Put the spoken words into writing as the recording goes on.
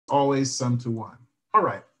always sum to 1. All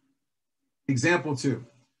right, example 2.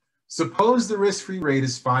 Suppose the risk-free rate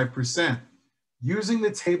is 5%. Using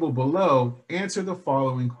the table below, answer the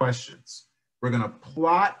following questions. We're going to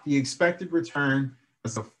plot the expected return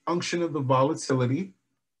as a function of the volatility.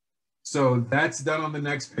 So that's done on the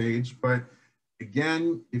next page. But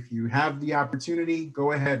again, if you have the opportunity,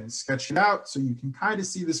 go ahead and sketch it out so you can kind of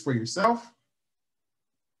see this for yourself.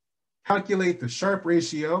 Calculate the Sharpe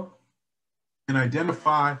ratio and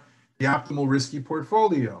identify the optimal risky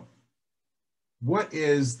portfolio. What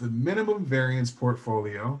is the minimum variance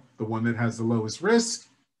portfolio, the one that has the lowest risk,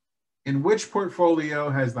 and which portfolio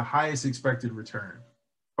has the highest expected return?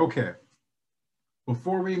 Okay,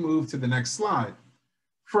 before we move to the next slide,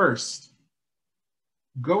 first,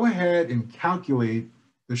 go ahead and calculate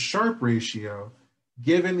the Sharpe ratio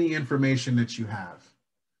given the information that you have.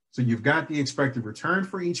 So you've got the expected return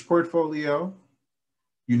for each portfolio,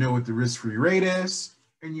 you know what the risk-free rate is,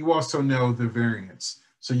 and you also know the variance.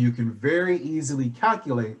 So you can very easily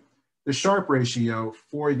calculate the Sharpe ratio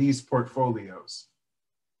for these portfolios.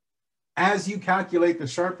 As you calculate the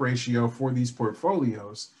Sharpe ratio for these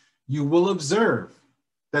portfolios, you will observe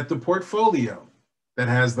that the portfolio that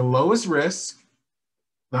has the lowest risk,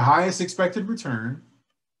 the highest expected return,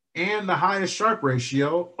 and the highest Sharpe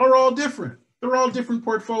ratio are all different. They're all different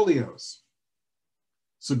portfolios.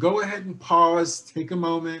 So go ahead and pause, take a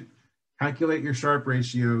moment, calculate your Sharpe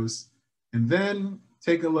ratios, and then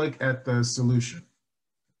take a look at the solution.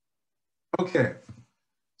 Okay,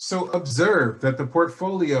 so observe that the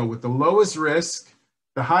portfolio with the lowest risk,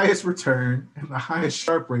 the highest return, and the highest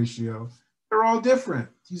Sharpe ratio, they're all different.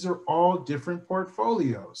 These are all different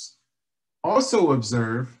portfolios. Also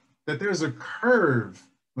observe that there's a curve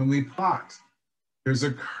when we plot. There's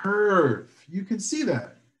a curve. You can see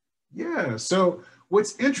that. Yeah, so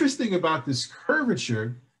what's interesting about this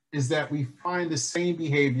curvature is that we find the same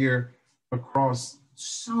behavior across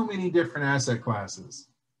so many different asset classes.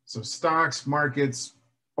 So stocks, markets,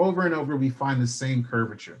 over and over, we find the same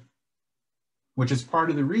curvature, which is part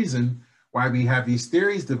of the reason why we have these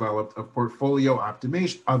theories developed of portfolio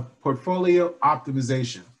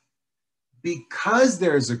optimization. Because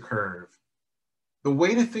there's a curve, the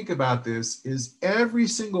way to think about this is every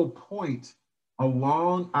single point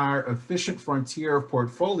along our efficient frontier of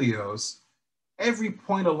portfolios, every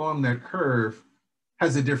point along that curve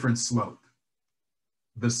has a different slope.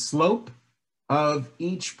 The slope of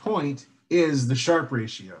each point is the Sharpe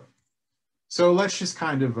ratio. So let's just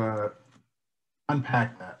kind of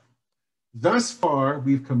unpack that. Thus far,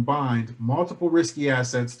 we've combined multiple risky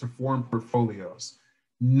assets to form portfolios.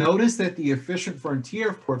 Notice that the efficient frontier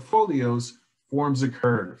of portfolios forms a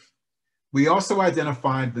curve. We also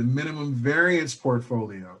identified the minimum variance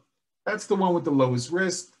portfolio. That's the one with the lowest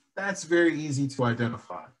risk. That's very easy to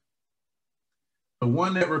identify. The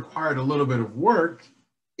one that required a little bit of work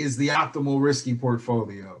is the optimal risky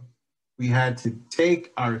portfolio. We had to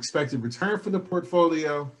take our expected return for the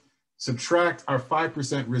portfolio, subtract our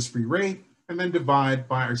 5% risk-free rate, and then divide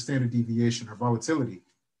by our standard deviation or volatility.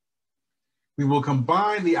 We will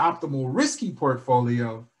combine the optimal risky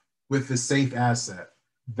portfolio with the safe asset.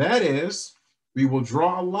 That is, we will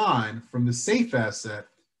draw a line from the safe asset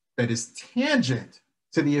that is tangent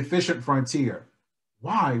to the efficient frontier.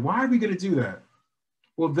 Why? Why are we going to do that?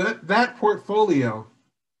 Well, that portfolio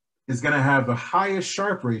is going to have the highest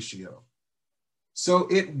Sharpe ratio. So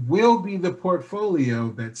it will be the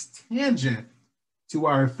portfolio that's tangent to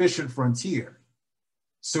our efficient frontier.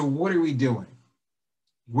 So what are we doing?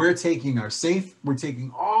 We're taking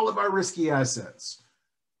all of our risky assets.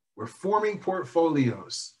 We're forming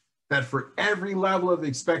portfolios that for every level of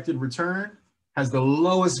expected return has the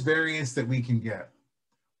lowest variance that we can get.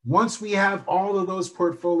 Once we have all of those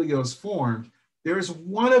portfolios formed, there's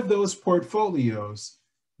one of those portfolios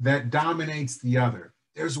that dominates the other.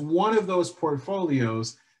 There's one of those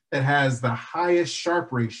portfolios that has the highest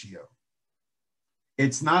Sharpe ratio.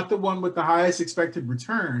 It's not the one with the highest expected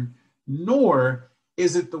return, nor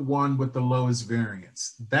is it the one with the lowest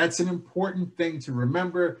variance. That's an important thing to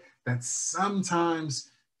remember that sometimes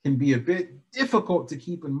can be a bit difficult to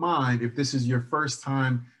keep in mind if this is your first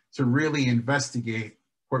time to really investigate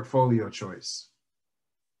portfolio choice.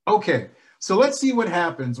 Okay, so let's see what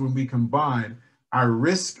happens when we combine our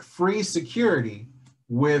risk-free security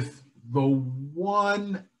with the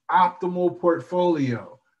one optimal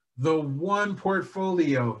portfolio, the one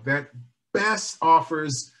portfolio that best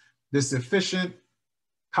offers this efficient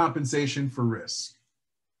compensation for risk.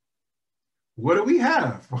 What do we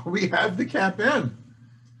have? Well, we have the CAPM.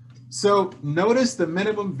 So notice the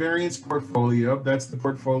minimum variance portfolio. That's the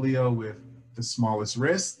portfolio with the smallest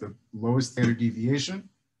risk, the lowest standard deviation.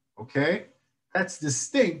 Okay. That's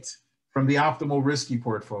distinct from the optimal risky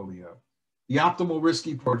portfolio. The optimal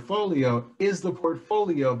risky portfolio is the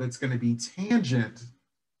portfolio that's going to be tangent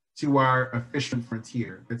to our efficient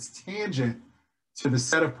frontier. That's tangent to the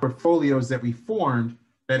set of portfolios that we formed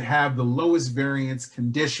that have the lowest variance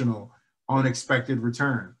conditional on expected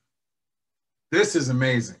return. This is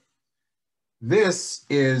amazing. This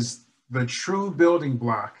is the true building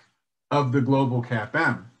block of the global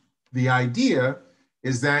CAPM. The idea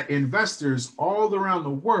is that investors all around the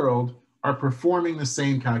world are performing the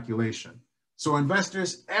same calculation. So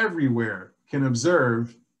investors everywhere can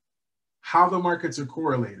observe how the markets are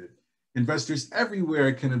correlated. Investors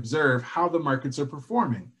everywhere can observe how the markets are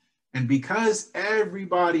performing. And because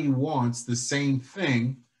everybody wants the same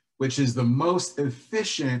thing, which is the most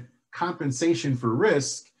efficient compensation for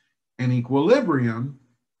risk and equilibrium,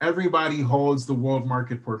 everybody holds the world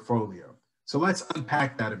market portfolio. So let's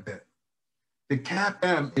unpack that a bit. The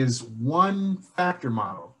CAPM is one factor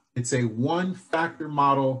model. It's a one factor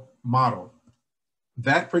model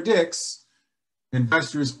that predicts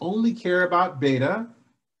investors only care about beta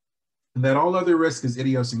and that all other risk is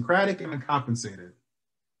idiosyncratic and uncompensated.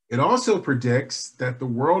 It also predicts that the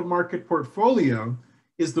world market portfolio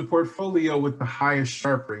is the portfolio with the highest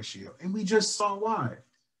Sharpe ratio. And we just saw why.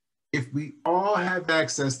 If we all have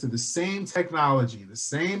access to the same technology, the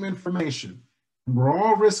same information, and we're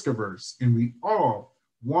all risk averse, and we all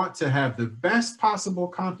want to have the best possible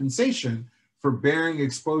compensation for bearing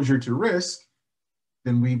exposure to risk,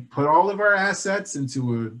 then we put all of our assets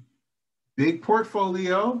into a big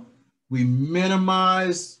portfolio. We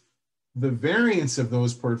minimize the variance of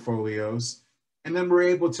those portfolios, and then we're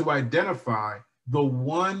able to identify the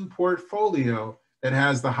one portfolio that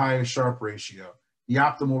has the highest Sharpe ratio, the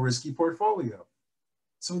optimal risky portfolio.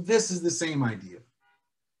 So this is the same idea.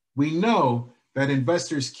 We know that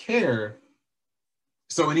investors care.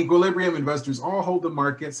 So in equilibrium, investors all hold the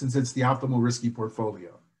market since it's the optimal risky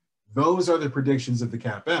portfolio. Those are the predictions of the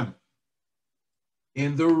CAPM.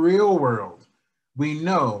 In the real world, we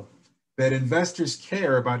know that investors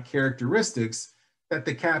care about characteristics that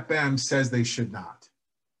the CAPM says they should not.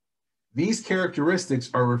 These characteristics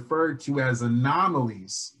are referred to as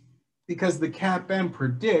anomalies because the CAPM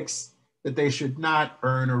predicts that they should not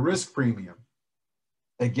earn a risk premium.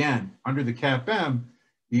 Again, under the CAPM,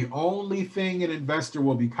 the only thing an investor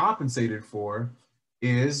will be compensated for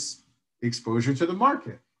is exposure to the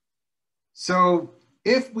market. So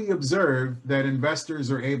if we observe that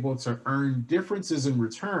investors are able to earn differences in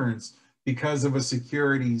returns because of a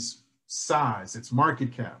security's size, its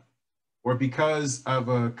market cap, or because of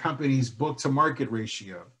a company's book to market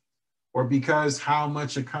ratio, or because how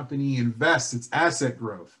much a company invests, its asset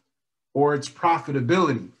growth, or its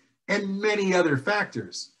profitability, and many other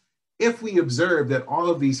factors. If we observe that all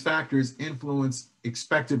of these factors influence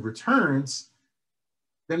expected returns,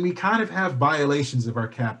 then we kind of have violations of our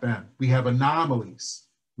CAPM. We have anomalies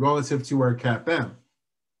relative to our CAPM.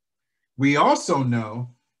 We also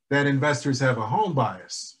know that investors have a home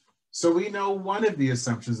bias. So we know one of the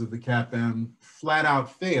assumptions of the CAPM flat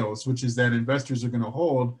out fails, which is that investors are going to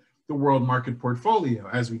hold the world market portfolio.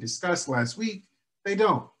 As we discussed last week, they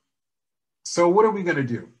don't. So what are we going to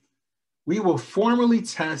do? We will formally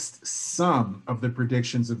test some of the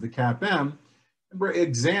predictions of the CAPM and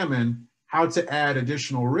examine how to add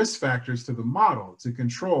additional risk factors to the model to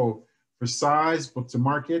control for size, book to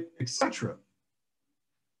market, etc.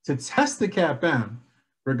 To test the CAPM,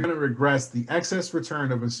 we're going to regress the excess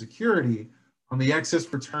return of a security on the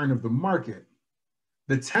excess return of the market.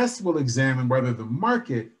 The test will examine whether the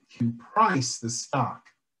market can price the stock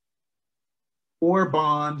or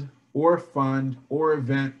bond or fund or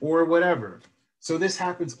event or whatever. So this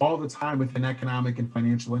happens all the time within economic and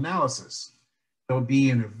financial analysis. There'll be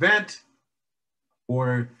an event,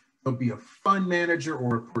 or there'll be a fund manager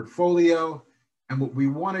or a portfolio. And what we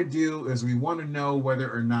want to do is we want to know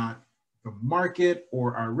whether or not the market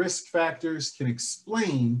or our risk factors can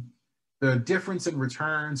explain the difference in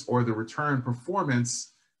returns or the return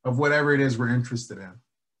performance of whatever it is we're interested in.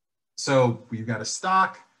 So you've got a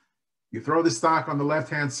stock, you throw the stock on the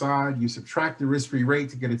left-hand side, you subtract the risk-free rate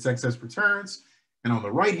to get its excess returns. And on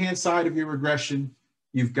the right-hand side of your regression,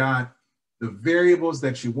 you've got the variables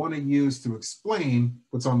that you want to use to explain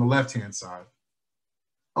what's on the left-hand side.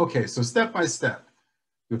 Okay, so step by step,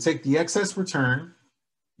 you'll take the excess return,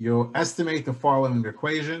 you'll estimate the following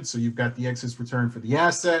equation. So you've got the excess return for the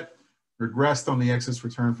asset, regressed on the excess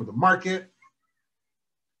return for the market.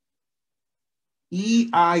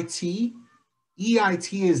 EIT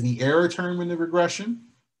is the error term in the regression.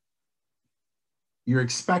 You're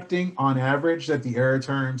expecting on average that the error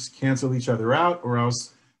terms cancel each other out, or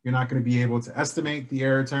else you're not going to be able to estimate the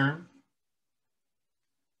error term.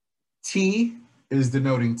 T is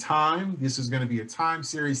denoting time. This is going to be a time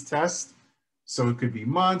series test. So it could be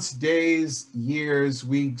months, days, years,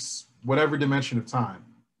 weeks, whatever dimension of time.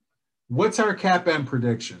 What's our CAPM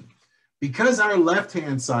prediction? Because our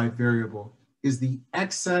left-hand side variable is the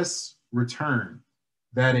excess return,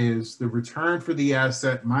 that is the return for the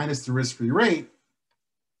asset minus the risk-free rate,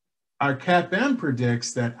 our CAPM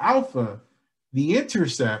predicts that alpha, the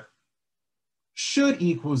intercept, should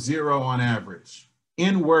equal 0 on average.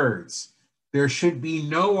 In words, there should be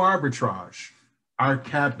no arbitrage. Our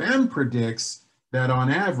CAPM predicts that on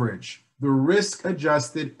average, the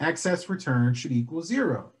risk-adjusted excess return should equal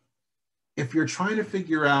 0. If you're trying to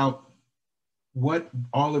figure out what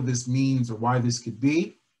all of this means or why this could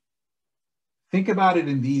be, think about it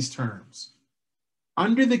in these terms.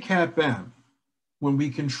 Under the CAPM, when we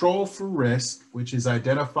control for risk, which is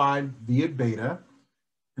identified via beta,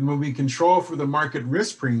 and when we control for the market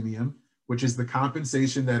risk premium, which is the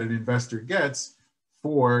compensation that an investor gets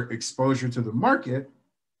for exposure to the market,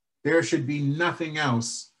 there should be nothing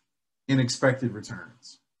else in expected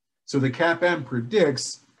returns. So the CAPM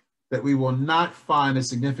predicts that we will not find a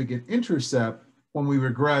significant intercept when we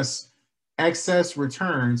regress excess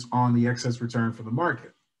returns on the excess return for the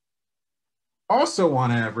market. Also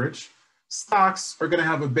on average, stocks are going to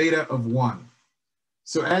have a beta of 1.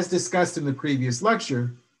 So as discussed in the previous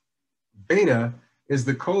lecture, beta is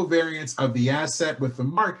the covariance of the asset with the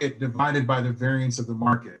market divided by the variance of the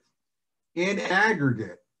market in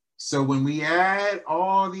aggregate. So when we add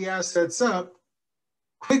all the assets up,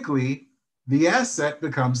 quickly, the asset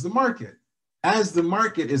becomes the market, as the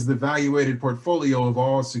market is the valuated portfolio of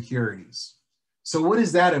all securities. So what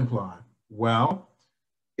does that imply? Well,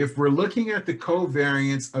 if we're looking at the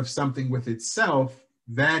covariance of something with itself,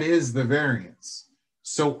 that is the variance.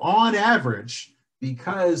 So on average,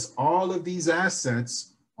 because all of these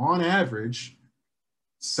assets, on average,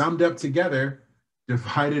 summed up together,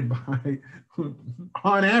 divided by,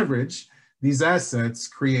 on average, these assets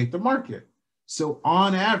create the market. So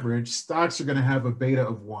on average, stocks are going to have a beta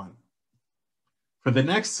of 1. For the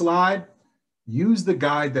next slide, use the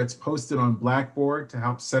guide that's posted on Blackboard to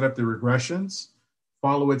help set up the regressions.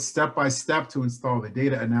 Follow it step by step to install the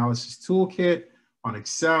data analysis toolkit on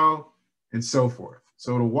Excel and so forth.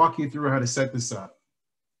 So it'll walk you through how to set this up.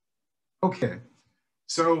 Okay,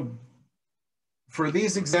 so for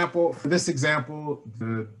this example,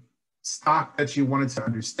 the stock that you wanted to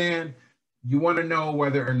understand, you want to know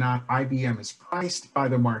whether or not IBM is priced by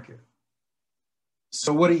the market.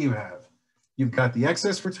 So what do you have? You've got the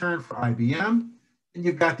excess return for IBM, and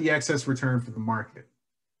you've got the excess return for the market.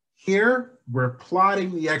 Here, we're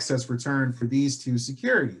plotting the excess return for these two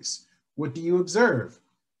securities. What do you observe?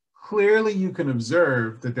 Clearly, you can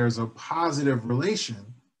observe that there's a positive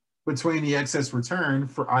relation between the excess return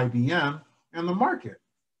for IBM and the market.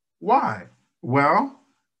 Why? Well,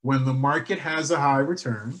 when the market has a high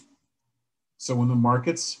return, so when the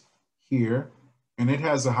market's here and it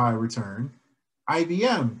has a high return,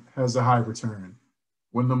 IBM has a high return.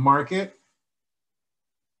 When the market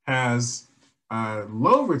has a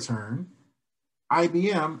low return,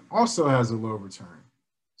 IBM also has a low return.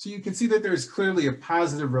 So you can see that there's clearly a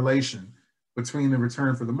positive relation between the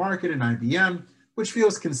return for the market and IBM, which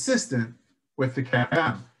feels consistent with the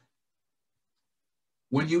CAPM.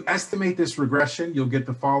 When you estimate this regression, you'll get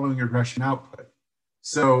the following regression output.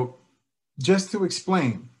 So just to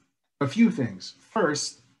explain a few things.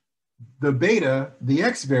 First, the beta, the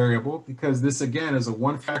X variable, because this again is a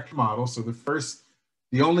one-factor model, so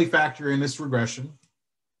the only factor in this regression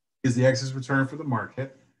is the excess return for the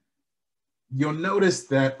market. You'll notice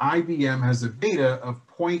that IBM has a beta of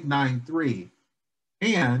 0.93,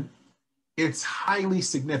 and it's highly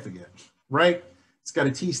significant, right? It's got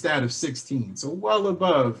a t-stat of 16, so well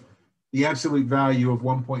above the absolute value of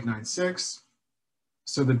 1.96.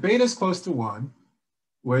 So the beta is close to 1,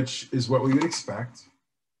 which is what we would expect.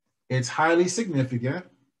 It's highly significant,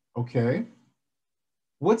 okay?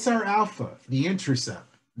 What's our alpha, the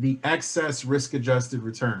intercept, the excess risk-adjusted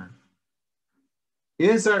return?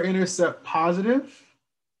 Is our intercept positive?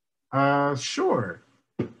 Sure.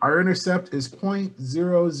 Our intercept is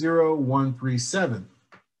 0.00137.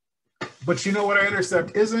 But you know what our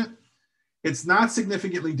intercept isn't? It's not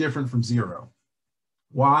significantly different from 0.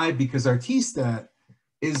 Why? Because our t-stat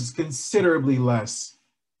is considerably less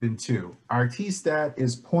than 2. Our t-stat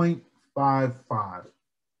is 0.55.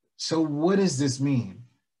 So what does this mean?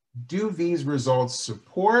 Do these results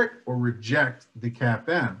support or reject the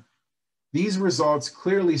CAPM? These results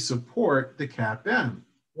clearly support the CAPM.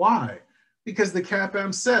 Why? Because the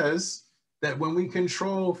CAPM says that when we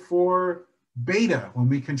control for beta, when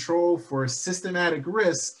we control for systematic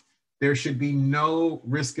risk, there should be no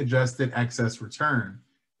risk-adjusted excess return.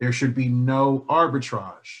 There should be no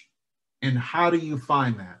arbitrage. And how do you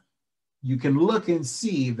find that? You can look and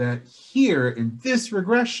see that here in this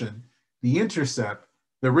regression, the intercept,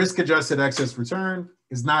 the risk-adjusted excess return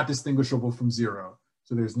is not distinguishable from zero.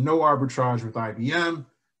 So there's no arbitrage with IBM.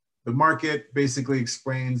 The market basically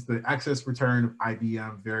explains the excess return of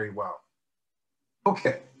IBM very well.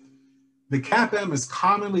 Okay, the CAPM is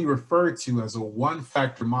commonly referred to as a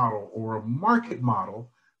one-factor model or a market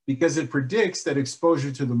model because it predicts that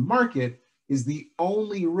exposure to the market is the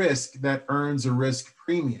only risk that earns a risk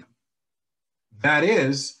premium. That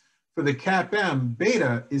is, for the CAPM,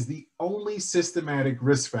 beta is the only systematic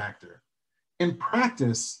risk factor. In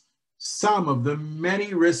practice, some of the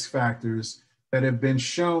many risk factors that have been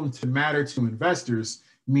shown to matter to investors,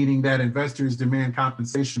 meaning that investors demand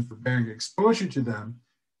compensation for bearing exposure to them,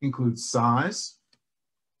 include size.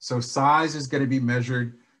 So size is going to be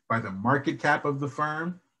measured by the market cap of the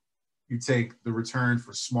firm. You take the return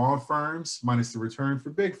for small firms minus the return for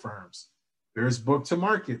big firms. There's book to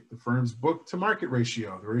market, the firm's book to market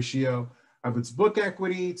ratio, the ratio of its book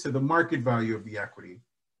equity to the market value of the equity.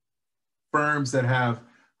 Firms that have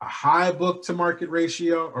a high book to market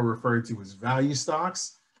ratio are referred to as value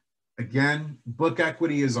stocks. Again, book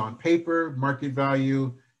equity is on paper, market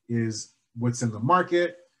value is what's in the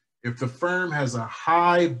market. If the firm has a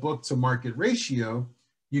high book to market ratio,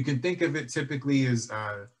 you can think of it typically as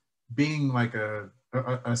being like a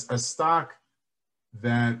stock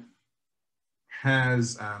that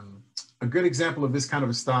has a good example of this kind of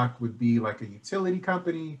a stock would be like a utility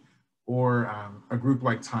company or a group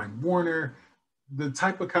like Time Warner, the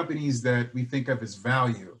type of companies that we think of as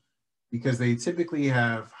value because they typically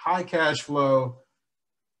have high cash flow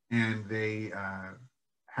and they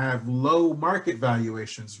have low market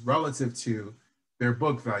valuations relative to their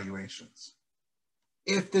book valuations.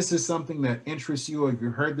 If this is something that interests you, or if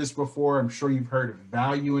you've heard this before, I'm sure you've heard of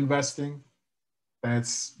value investing.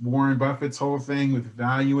 That's Warren Buffett's whole thing with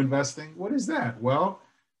value investing. What is that? Well,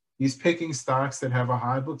 he's picking stocks that have a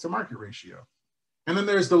high book to market ratio. And then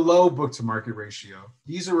there's the low book to market ratio.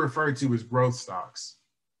 These are referred to as growth stocks.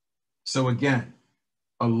 So again,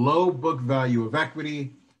 a low book value of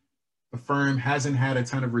equity, the firm hasn't had a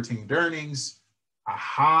ton of retained earnings, a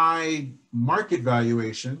high market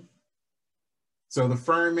valuation. So the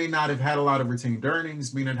firm may not have had a lot of retained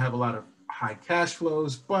earnings, may not have a lot of high cash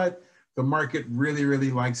flows, but the market really,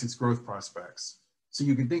 really likes its growth prospects. So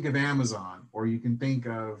you can think of Amazon, or you can think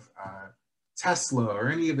of Tesla, or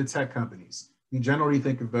any of the tech companies. We generally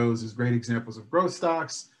think of those as great examples of growth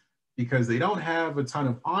stocks because they don't have a ton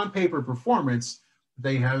of on-paper performance,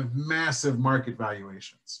 they have massive market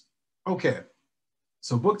valuations. Okay,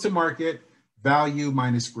 so book to market, value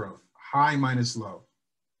minus growth, high minus low.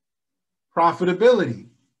 Profitability.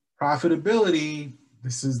 Profitability,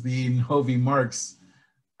 this is the Novi-Marx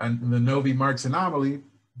anomaly.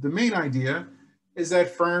 The main idea is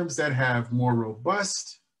that firms that have more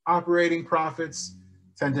robust operating profits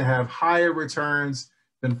tend to have higher returns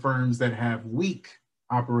than firms that have weak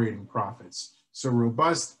operating profits. So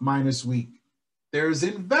robust minus weak. There's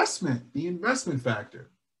investment, the investment factor.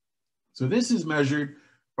 So this is measured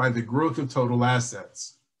by the growth of total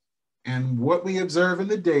assets. And what we observe in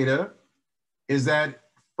the data is that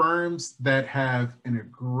firms that have an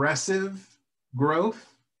aggressive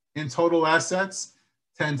growth in total assets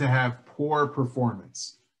tend to have poor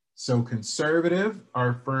performance. So conservative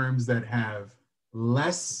are firms that have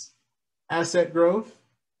less asset growth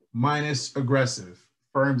minus aggressive,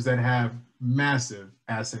 firms that have massive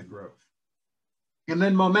asset growth. And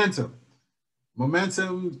then momentum.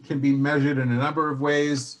 Momentum can be measured in a number of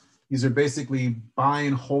ways. These are basically buy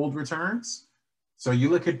and hold returns. So you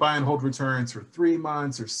look at buy and hold returns for 3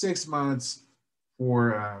 months or 6 months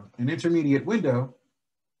for an intermediate window.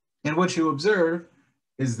 And what you observe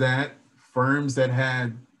is that firms that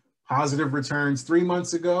had positive returns 3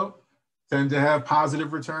 months ago tend to have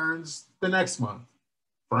positive returns the next month.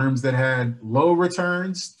 Firms that had low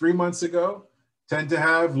returns 3 months ago tend to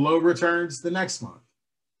have low returns the next month.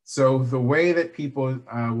 So the way that people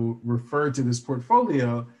will refer to this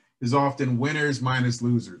portfolio is often winners minus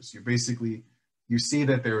losers. You see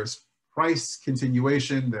that there is price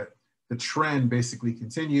continuation, that the trend basically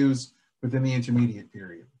continues within the intermediate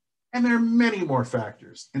period. And there are many more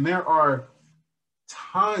factors. And there are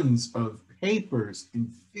tons of papers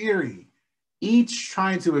in theory, each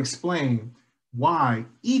trying to explain why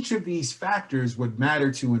each of these factors would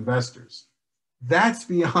matter to investors. That's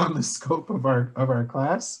beyond the scope of our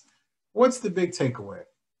class. What's the big takeaway?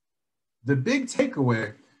 The big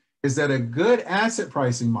takeaway is that a good asset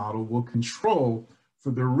pricing model will control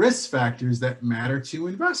for the risk factors that matter to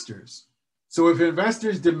investors. So if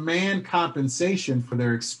investors demand compensation for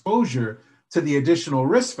their exposure to the additional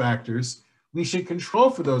risk factors, we should control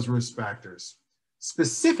for those risk factors.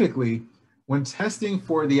 Specifically, when testing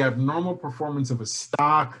for the abnormal performance of a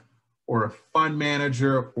stock or a fund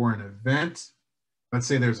manager or an event, let's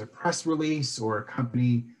say there's a press release or a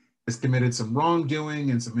company has committed some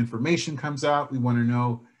wrongdoing and some information comes out, we want to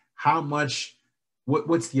know how much,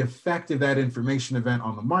 what's the effect of that information event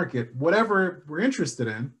on the market. Whatever we're interested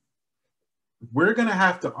in, we're going to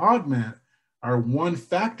have to augment our one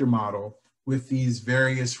factor model with these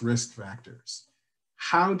various risk factors.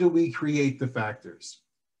 How do we create the factors?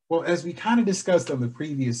 Well, as we kind of discussed on the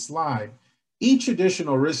previous slide, each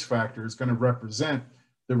additional risk factor is going to represent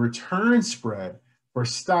the return spread for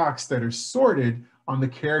stocks that are sorted on the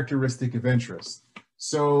characteristic of interest.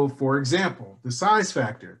 So for example, the size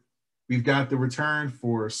factor, we've got the return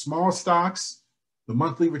for small stocks, the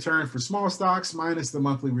monthly return for small stocks minus the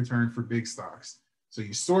monthly return for big stocks. So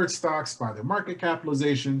you sort stocks by their market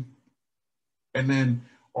capitalization, and then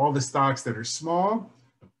all the stocks that are small,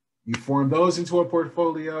 you form those into a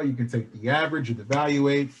portfolio. You can take the average or the value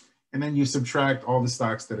weight, and then you subtract all the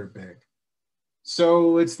stocks that are big.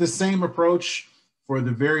 So it's the same approach for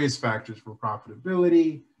the various factors for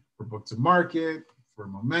profitability, for book to market, for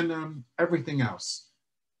momentum, everything else.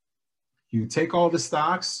 You take all the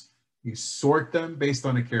stocks, you sort them based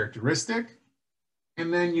on a characteristic,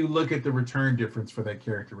 and then you look at the return difference for that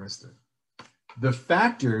characteristic. The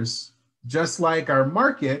factors, just like our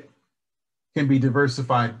market, can be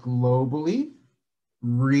diversified globally,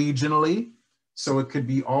 regionally. So it could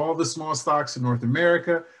be all the small stocks in North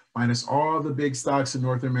America minus all the big stocks in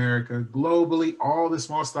North America, globally, all the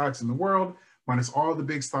small stocks in the world minus all the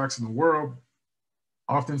big stocks in the world.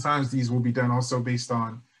 Oftentimes, these will be done also based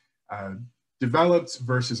on developed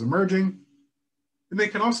versus emerging. And they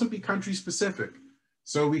can also be country specific.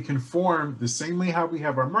 So we can form the same way how we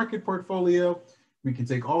have our market portfolio. We can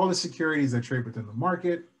take all the securities that trade within the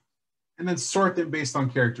market and then sort them based on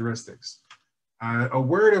characteristics. A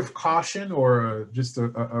word of caution or just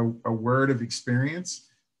a word of experience,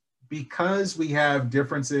 because we have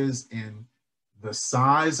differences in the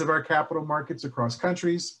size of our capital markets across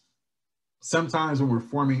countries, sometimes when we're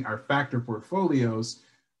forming our factor portfolios,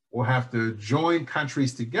 we'll have to join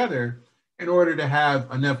countries together in order to have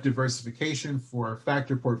enough diversification for our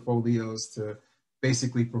factor portfolios to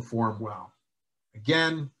basically perform well.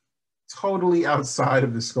 Again, totally outside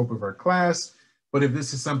of the scope of our class, but if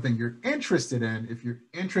this is something you're interested in, if you're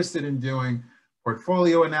interested in doing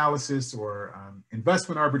portfolio analysis or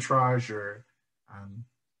investment arbitrage or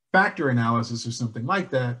factor analysis or something like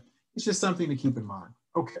that, it's just something to keep in mind.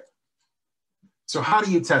 Okay, so how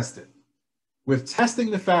do you test it? With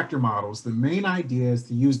testing the factor models, the main idea is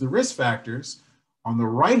to use the risk factors on the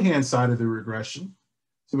right-hand side of the regression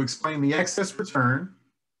to explain the excess return,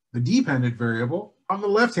 the dependent variable, on the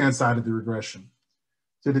left-hand side of the regression.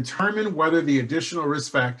 To determine whether the additional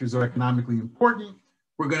risk factors are economically important,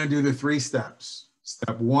 we're going to do the 3 steps.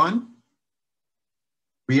 Step 1,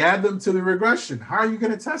 we add them to the regression. How are you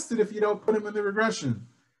going to test it if you don't put them in the regression?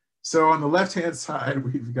 So on the left-hand side,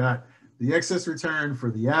 we've got the excess return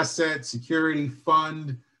for the asset, security,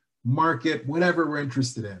 fund, market, whatever we're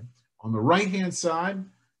interested in. On the right-hand side,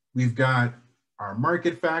 we've got our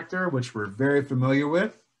market factor, which we're very familiar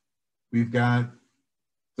with. We've got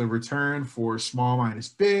the return for small minus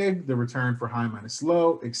big, the return for high minus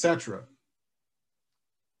low, etc.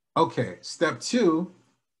 Okay, step 2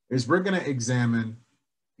 is we're going to examine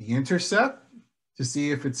the intercept to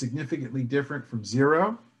see if it's significantly different from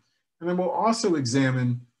 0. And then we'll also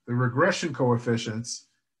examine the regression coefficients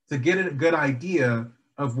to get a good idea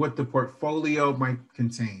of what the portfolio might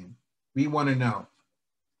contain. We want to know.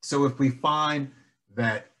 So if we find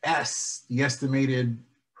that S, the estimated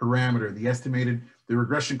parameter, the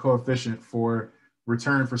regression coefficient for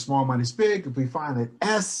return for small minus big, if we find that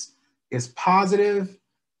S is positive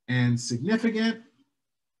and significant,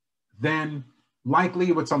 then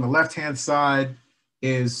likely what's on the left-hand side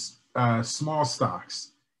is small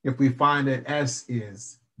stocks. If we find that S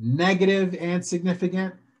is negative and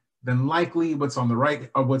significant, then likely what's on the right,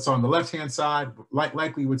 or what's on the left-hand side,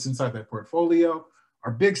 likely what's inside that portfolio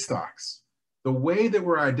are big stocks. The way that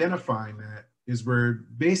we're identifying that is we're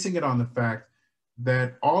basing it on the fact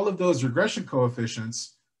that all of those regression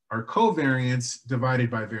coefficients are covariance divided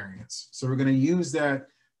by variance. So we're going to use that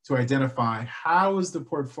to identify how is the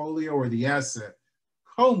portfolio or the asset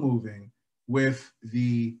co-moving with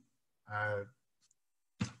the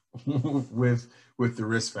with the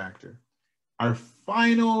risk factor. Our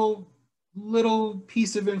final little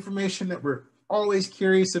piece of information that we're always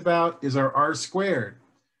curious about is our R squared.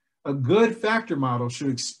 A good factor model should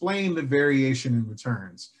explain the variation in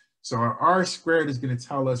returns. So our R squared is going to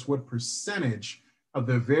tell us what percentage of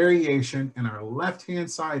the variation in our left-hand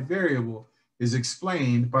side variable is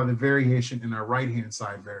explained by the variation in our right-hand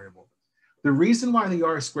side variable. The reason why the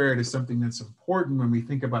R squared is something that's important when we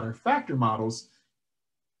think about our factor models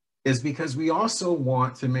is because we also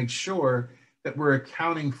want to make sure that we're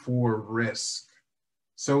accounting for risk.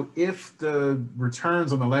 So if the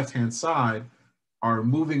returns on the left-hand side are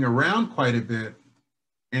moving around quite a bit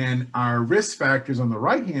and our risk factors on the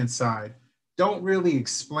right-hand side don't really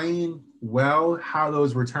explain well how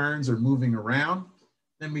those returns are moving around,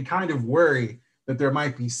 then we kind of worry that there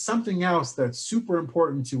might be something else that's super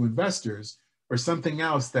important to investors or something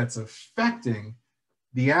else that's affecting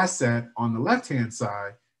the asset on the left-hand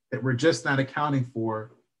side that we're just not accounting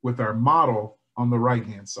for with our model on the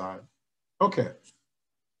right-hand side. Okay.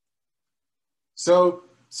 So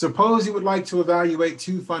suppose you would like to evaluate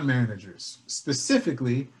two fund managers.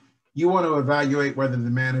 Specifically, you want to evaluate whether the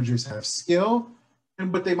managers have skill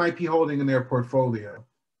and what they might be holding in their portfolio.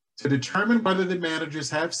 To determine whether the managers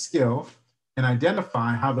have skill and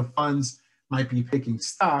identify how the funds might be picking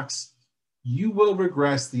stocks, you will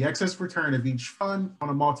regress the excess return of each fund on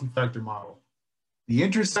a multi-factor model. The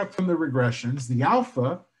intercept from the regressions, the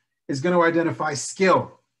alpha, is going to identify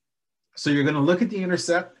skill. So you're going to look at the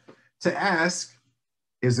intercept to ask,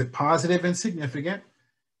 is it positive and significant?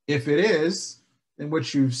 If it is, then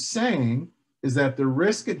what you're saying is that the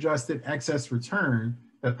risk-adjusted excess return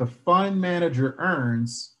that the fund manager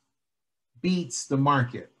earns beats the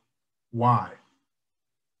market. Why?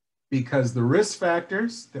 Because the risk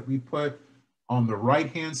factors that we put on the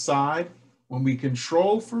right-hand side, when we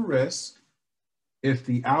control for risk, if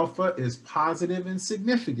the alpha is positive and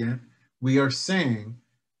significant, we are saying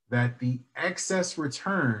that the excess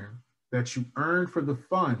return that you earn for the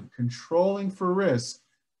fund, controlling for risk,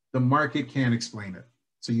 the market can't explain it.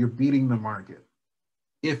 So you're beating the market.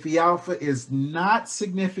 If the alpha is not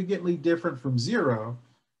significantly different from zero,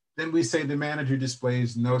 then we say the manager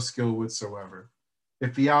displays no skill whatsoever.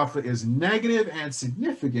 If the alpha is negative and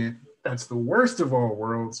significant, that's the worst of all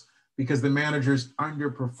worlds because the manager's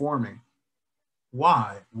underperforming.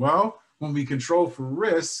 Why? Well, when we control for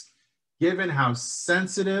risk, given how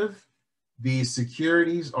sensitive the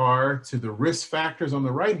securities are to the risk factors on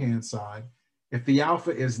the right-hand side, if the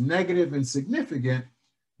alpha is negative and significant,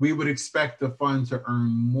 we would expect the fund to earn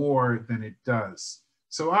more than it does.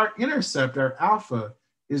 So our intercept, our alpha,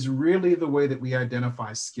 is really the way that we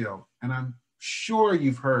identify skill. And I'm sure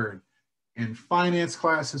you've heard in finance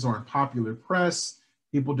classes or in popular press,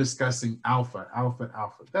 people discussing alpha, alpha,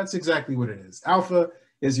 alpha. That's exactly what it is. Alpha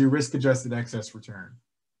is your risk-adjusted excess return.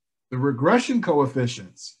 The regression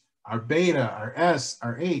coefficients, our beta, our S,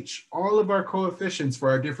 our H, all of our coefficients for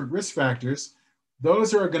our different risk factors,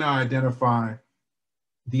 those are going to identify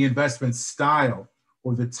the investment style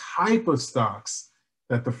or the type of stocks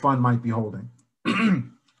that the fund might be holding.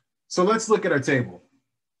 So let's look at our table.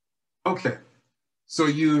 Okay, so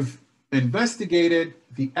you've investigated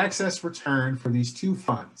the excess return for these two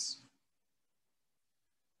funds.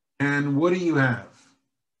 And what do you have?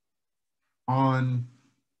 On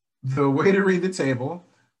the way to read the table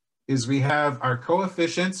is we have our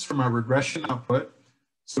coefficients from our regression output.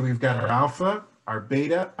 So we've got our alpha, our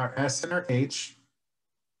beta, our S, and our H.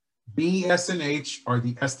 B, S, and H are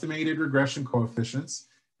the estimated regression coefficients.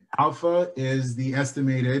 Alpha is the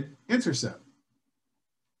estimated intercept.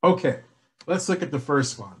 Okay, let's look at the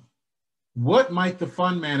first one. What might the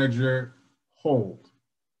fund manager hold?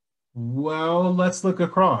 Well, let's look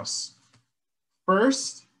across.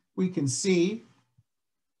 First, we can see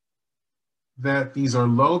that these are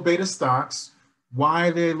low beta stocks. Why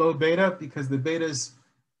are they low beta? Because the beta is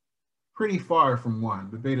pretty far from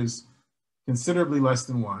 1. The beta is considerably less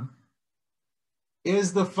than 1.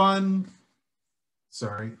 Is the fund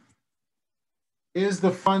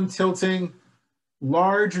tilting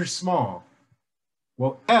large or small?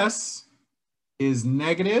 Well, S is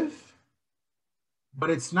negative,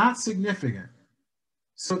 but it's not significant.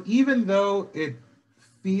 So even though it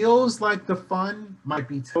feels like the fund might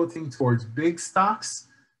be tilting towards big stocks,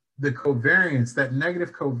 the covariance, that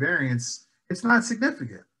negative covariance, it's not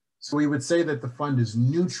significant. So we would say that the fund is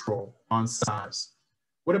neutral on size.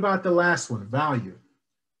 What about the last one, value?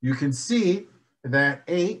 You can see that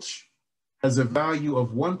H has a value of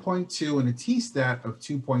 1.2 and a T-stat of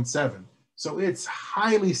 2.7. So it's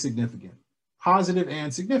highly significant, positive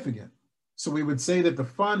and significant. So we would say that the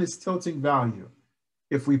fund is tilting value.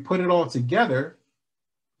 If we put it all together,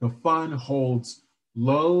 the fund holds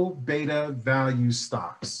low beta value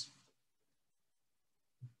stocks.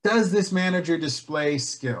 Does this manager display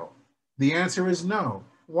skill? The answer is no.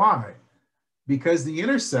 Why? Because the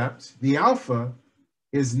intercept, the alpha,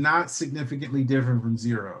 is not significantly different from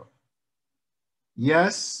 0.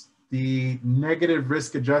 Yes, the negative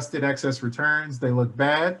risk-adjusted excess returns, they look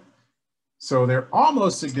bad. So they're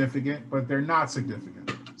almost significant, but they're not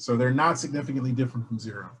significant. So they're not significantly different from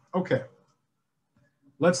 0. Okay.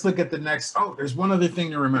 Let's look at the next. Oh, there's one other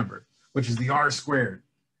thing to remember, which is the R squared.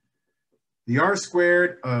 The R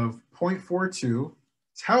squared of 0.42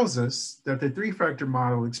 tells us that the three-factor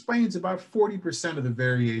model explains about 40% of the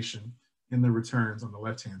variation in the returns on the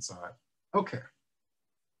left-hand side. Okay.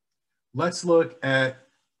 Let's look at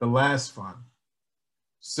the last fund.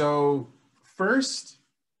 So first,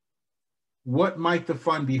 what might the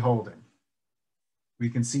fund be holding? We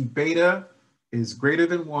can see beta is greater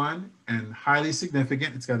than 1 and highly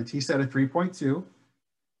significant. It's got a t-stat of 3.2.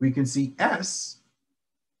 We can see S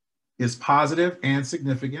is positive and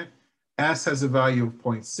significant. S has a value of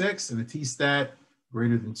 0.6 and a t-stat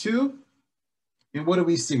greater than 2. And what do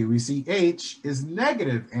we see? We see H is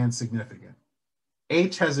negative and significant.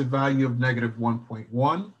 H has a value of negative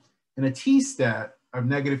 1.1 and a t-stat of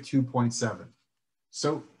negative 2.7.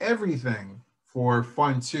 So everything for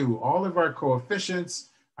fund 2, all of our coefficients,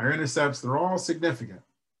 our intercepts, they're all significant.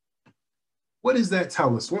 What does that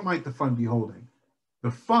tell us? What might the fund be holding?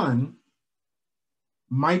 The fund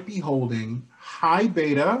might be holding high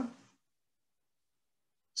beta,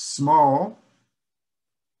 small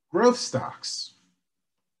growth stocks.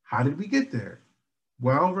 How did we get there?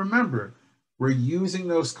 Well, remember, we're using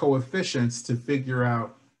those coefficients to figure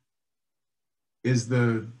out, is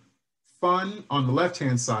the fund on the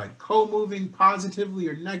left-hand side co-moving positively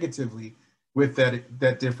or negatively with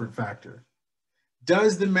that different factor?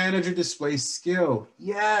 Does the manager display skill?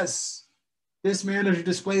 Yes, this manager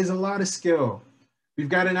displays a lot of skill. We've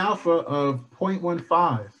got an alpha of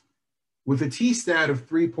 0.15 with a t-stat of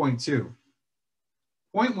 3.2.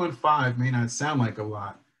 0.15 may not sound like a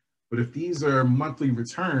lot, but if these are monthly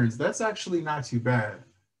returns, that's actually not too bad.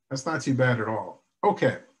 That's not too bad at all.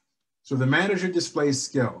 Okay, so the manager displays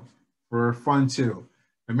skill for fund 2.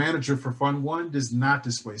 The manager for fund 1 does not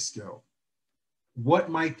display skill. What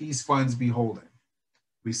might these funds be holding?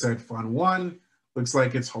 We said fund 1 looks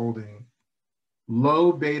like it's holding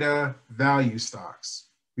low beta value stocks.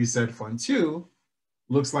 We said fund 2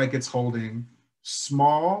 looks like it's holding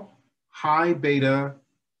small, high beta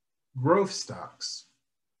growth stocks.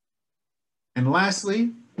 And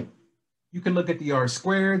lastly, you can look at the R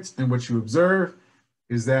squareds, and what you observe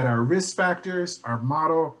is that our risk factors, our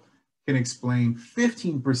model, can explain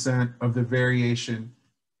 15% of the variation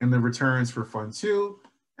in the returns for fund 2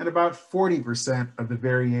 and about 40% of the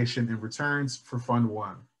variation in returns for fund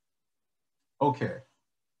 1. Okay,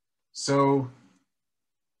 so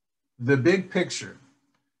the big picture.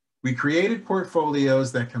 We created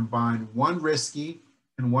portfolios that combine one risky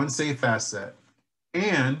and one safe asset,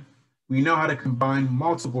 and we know how to combine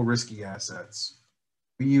multiple risky assets.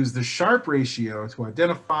 We use the Sharpe ratio to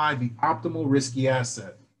identify the optimal risky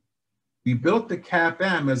asset. We built the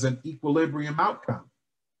CAPM as an equilibrium outcome.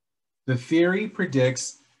 The theory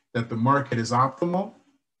predicts that the market is optimal.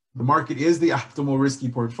 The market is the optimal risky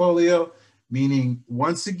portfolio, meaning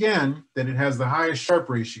once again that it has the highest Sharpe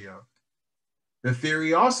ratio. The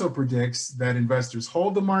theory also predicts that investors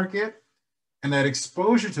hold the market and that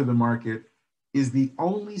exposure to the market is the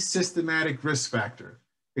only systematic risk factor.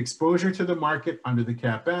 Exposure to the market under the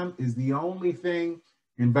CAPM is the only thing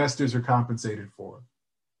investors are compensated for.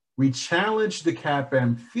 We challenge the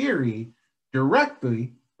CAPM theory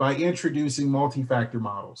directly by introducing multi-factor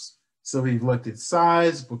models. So we've looked at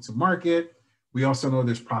size, book to market. We also know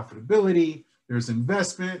there's profitability, there's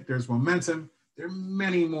investment, there's momentum. There are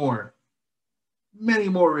many more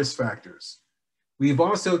risk factors. We've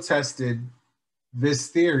also tested this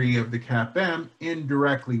theory of the CAPM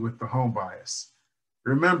indirectly with the home bias.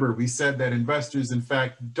 Remember, we said that investors, in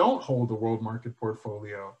fact, don't hold the world market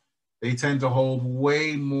portfolio. They tend to hold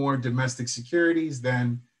way more domestic securities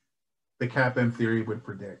than the CAPM theory would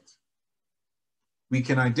predict. We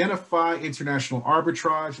can identify international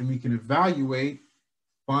arbitrage and we can evaluate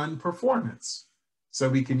fund performance. So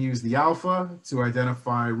we can use the alpha to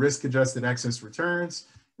identify risk-adjusted excess returns,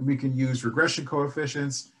 and we can use regression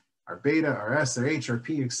coefficients, our beta, our S, our H, our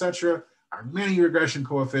P, etc., our many regression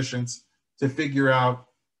coefficients to figure out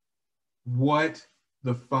what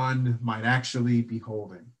the fund might actually be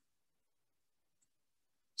holding.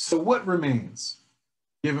 So what remains?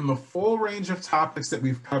 Given the full range of topics that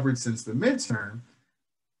we've covered since the midterm,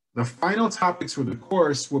 the final topics for the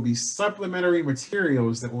course will be supplementary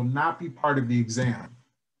materials that will not be part of the exam.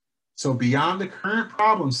 So beyond the current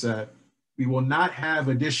problem set, We will not have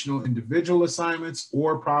additional individual assignments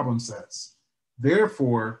or problem sets.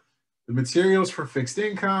 Therefore, the materials for fixed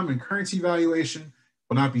income and currency valuation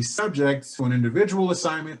will not be subject to an individual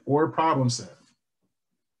assignment or problem set.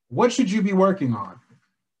 What should you be working on?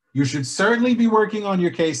 You should certainly be working on your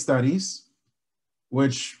case studies,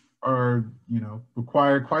 which are,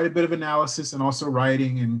 require quite a bit of analysis and also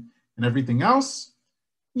writing and everything else.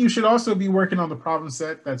 You should also be working on the problem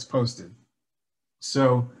set that's posted.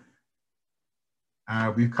 So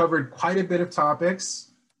we've covered quite a bit of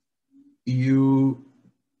topics. You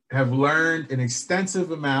have learned an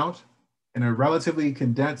extensive amount in a relatively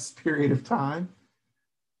condensed period of time.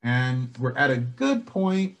 And we're at a good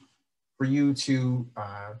point for you to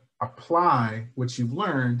apply what you've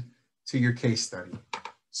learned to your case study.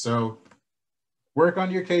 So work on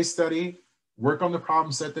your case study, work on the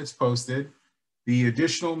problem set that's posted. The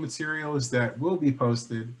additional materials that will be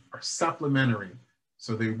posted are supplementary.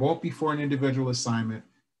 So they won't be for an individual assignment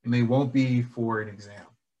and they won't be for an exam.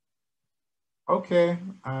 Okay,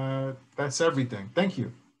 that's everything. Thank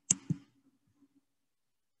you.